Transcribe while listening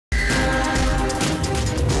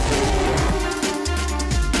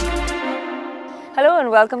Hello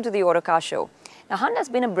and welcome to the Auto Car Show. Now, Honda's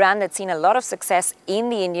been a brand that's seen a lot of success in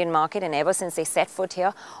the Indian market, and ever since they set foot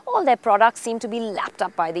here, all their products seem to be lapped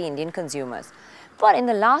up by the Indian consumers. But in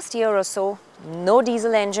the last year or so, no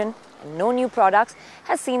diesel engine and no new products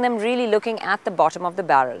has seen them really looking at the bottom of the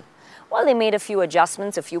barrel. Well, they made a few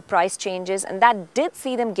adjustments, a few price changes, and that did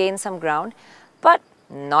see them gain some ground, but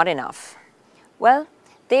not enough. Well,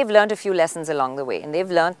 they've learned a few lessons along the way, and they've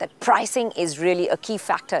learned that pricing is really a key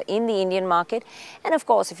factor in the Indian market. And of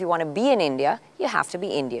course, if you want to be in India, you have to be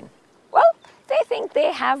Indian. Well, they think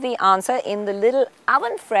they have the answer in the little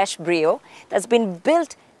oven-fresh Brio that's been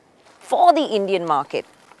built for the Indian market.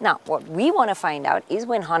 Now, what we want to find out is,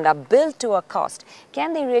 when Honda built to a cost,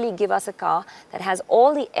 can they really give us a car that has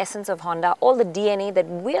all the essence of Honda, all the DNA that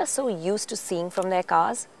we are so used to seeing from their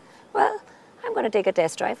cars? Well, I'm going to take a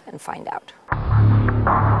test drive and find out.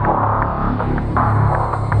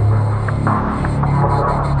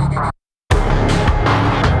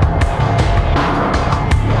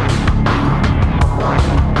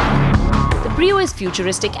 The Brio is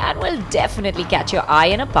futuristic and will definitely catch your eye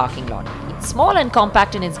in a parking lot. It's small and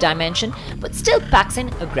compact in its dimension, but still packs in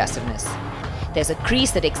aggressiveness. There's a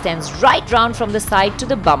crease that extends right round from the side to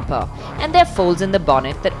the bumper, and there are folds in the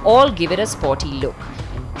bonnet that all give it a sporty look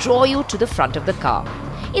and draw you to the front of the car.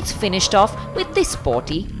 It's finished off with the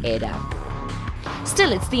sporty air dam.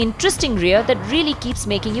 Still, it's the interesting rear that really keeps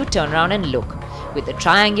making you turn around and look, with the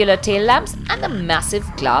triangular tail lamps and the massive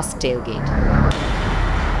glass tailgate.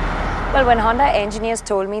 Well, when Honda engineers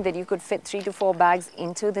told me that you could fit 3 to 4 bags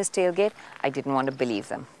into this tailgate, I didn't want to believe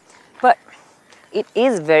them. But it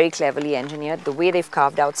is very cleverly engineered. The way they've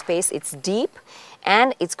carved out space, it's deep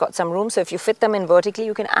and it's got some room. So if you fit them in vertically,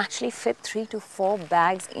 you can actually fit 3 to 4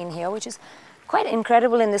 bags in here, which is quite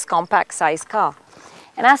incredible in this compact size car.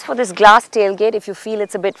 And as for this glass tailgate, if you feel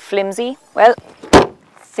it's a bit flimsy, well,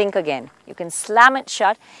 think again. You can slam it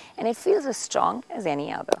shut and it feels as strong as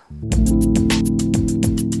any other.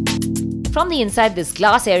 From the inside, this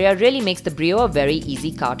glass area really makes the Brio a very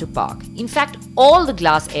easy car to park. In fact, all the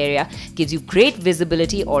glass area gives you great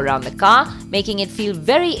visibility all around the car, making it feel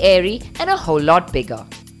very airy and a whole lot bigger.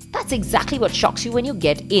 That's exactly what shocks you when you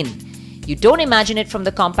get in. You don't imagine it from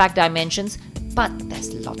the compact dimensions, but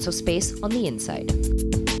there's lots of space on the inside.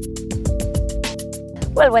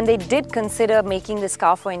 Well, when they did consider making this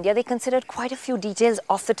car for India, they considered quite a few details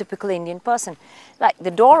of the typical Indian person. Like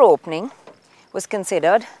the door opening was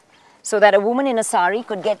considered so that a woman in a sari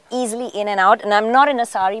could get easily in and out. And I'm not in a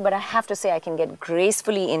sari, but I have to say I can get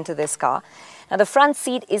gracefully into this car. Now, the front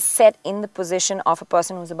seat is set in the position of a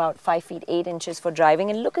person who's about 5 feet 8 inches for driving.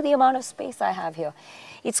 And look at the amount of space I have here.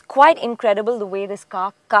 It's quite incredible the way this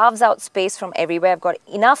car carves out space from everywhere. I've got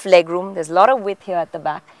enough legroom. There's a lot of width here at the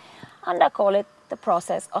back. And I call it the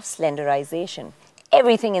process of slenderization.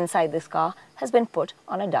 Everything inside this car has been put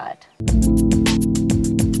on a diet.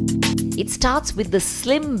 It starts with the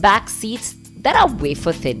slim back seats that are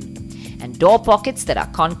wafer thin and door pockets that are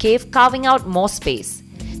concave, carving out more space.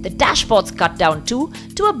 The dashboard's cut down too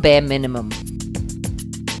to a bare minimum.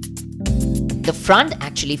 The front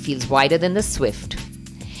actually feels wider than the Swift.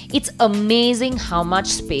 It's amazing how much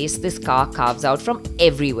space this car carves out from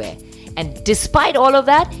everywhere. And despite all of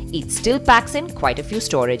that, it still packs in quite a few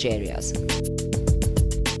storage areas.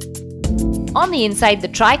 On the inside, the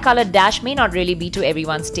tri-colored dash may not really be to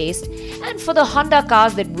everyone's taste, and for the Honda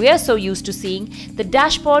cars that we're so used to seeing, the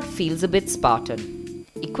dashboard feels a bit Spartan.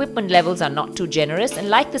 Equipment levels are not too generous, and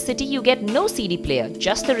like the City, you get no CD player,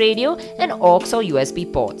 just the radio and aux or USB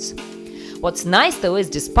ports. What's nice though is,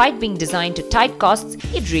 despite being designed to tight costs,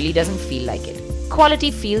 it really doesn't feel like it.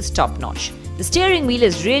 Quality feels top-notch. The steering wheel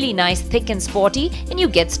is really nice, thick and sporty, and you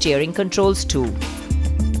get steering controls too.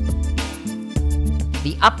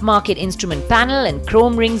 The upmarket instrument panel and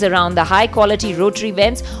chrome rings around the high-quality rotary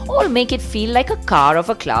vents all make it feel like a car of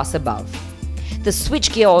a class above. The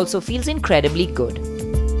switchgear also feels incredibly good.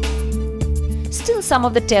 Still, some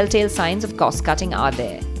of the telltale signs of cost-cutting are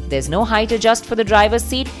there. There's no height adjust for the driver's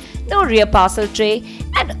seat, no rear parcel tray,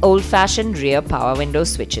 and old-fashioned rear power window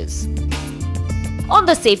switches. On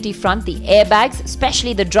the safety front, the airbags,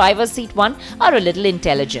 especially the driver's seat one, are a little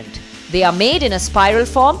intelligent. They are made in a spiral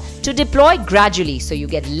form to deploy gradually, so you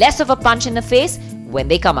get less of a punch in the face when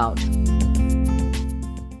they come out.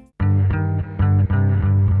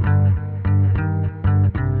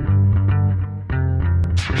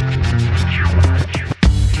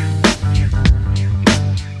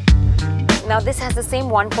 Now, this has the same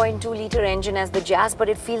 1.2-litre engine as the Jazz, but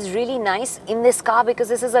it feels really nice in this car because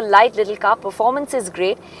this is a light little car. Performance is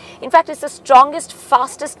great. In fact, it's the strongest,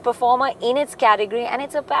 fastest performer in its category, and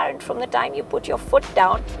it's apparent from the time you put your foot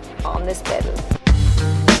down on this pedal.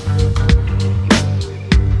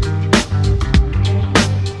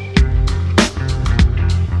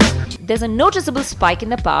 there's a noticeable spike in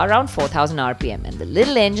the power around 4000 RPM, and the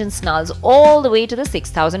little engine snarls all the way to the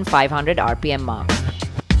 6500 RPM mark.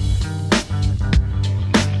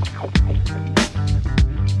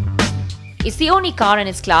 It's the only car in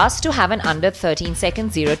its class to have an under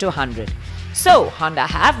 13-second 0 to 100. So, Honda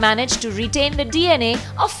have managed to retain the DNA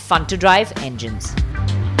of fun-to-drive engines.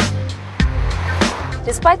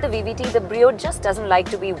 Despite the VVT, the Brio just doesn't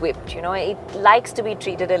like to be whipped, it likes to be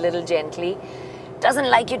treated a little gently.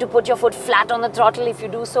 Doesn't like you to put your foot flat on the throttle. If you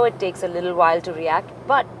do so, it takes a little while to react,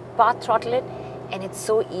 but path throttle it, and it's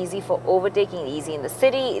so easy for overtaking, easy in the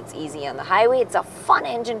city, it's easy on the highway, it's a fun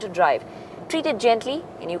engine to drive. Treat it gently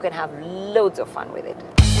and you can have loads of fun with it.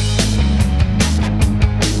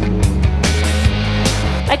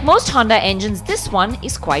 Like most Honda engines, this one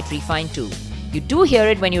is quite refined too. You do hear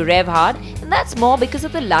it when you rev hard, and that's more because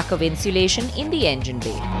of the lack of insulation in the engine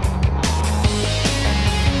bay.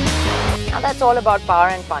 Now that's all about power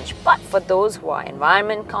and punch, but for those who are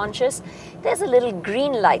environment conscious, there's a little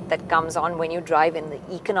green light that comes on when you drive in the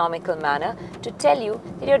economical manner to tell you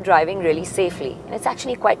that you're driving really safely. And it's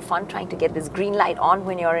actually quite fun trying to get this green light on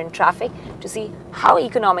when you're in traffic to see how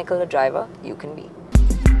economical a driver you can be.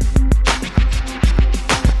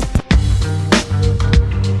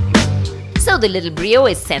 So the little Brio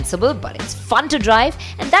is sensible, but it's fun to drive,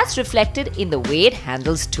 and that's reflected in the way it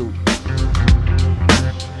handles too.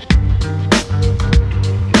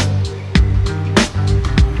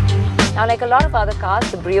 Now, like a lot of other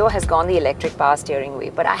cars, the Brio has gone the electric power steering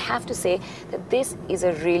way, but I have to say that this is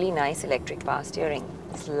a really nice electric power steering.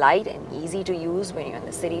 It's light and easy to use when you're in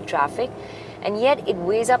the city traffic, and yet it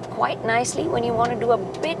weighs up quite nicely when you want to do a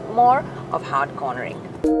bit more of hard cornering.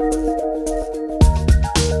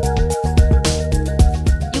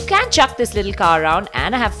 You can chuck this little car around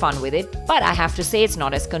and have fun with it, but I have to say it's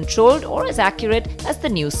not as controlled or as accurate as the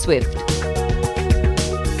new Swift.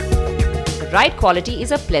 The ride quality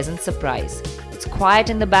is a pleasant surprise. It's quiet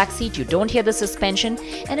in the backseat, you don't hear the suspension,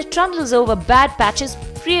 and it trundles over bad patches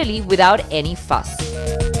really without any fuss.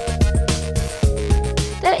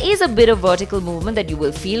 There is a bit of vertical movement that you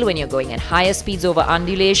will feel when you're going at higher speeds over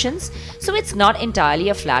undulations, so it's not entirely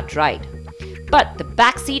a flat ride. But the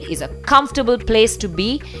backseat is a comfortable place to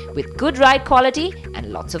be with good ride quality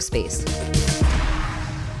and lots of space.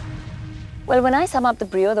 Well, when I sum up the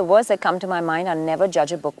Brio, the words that come to my mind are never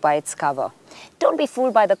judge a book by its cover. Don't be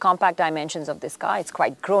fooled by the compact dimensions of this car. It's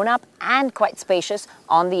quite grown up and quite spacious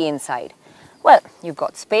on the inside. Well, you've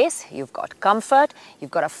got space, you've got comfort,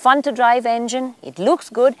 you've got a fun to drive engine, it looks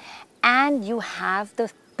good, and you have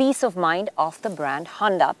the peace of mind of the brand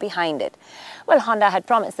Honda behind it. Well, Honda had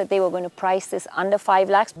promised that they were going to price this under 5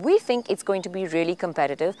 lakhs. We think it's going to be really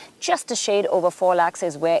competitive. Just a shade over 4 lakhs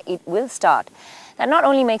is where it will start. That not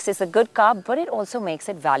only makes this a good car, but it also makes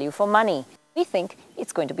it value for money. We think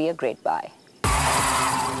it's going to be a great buy.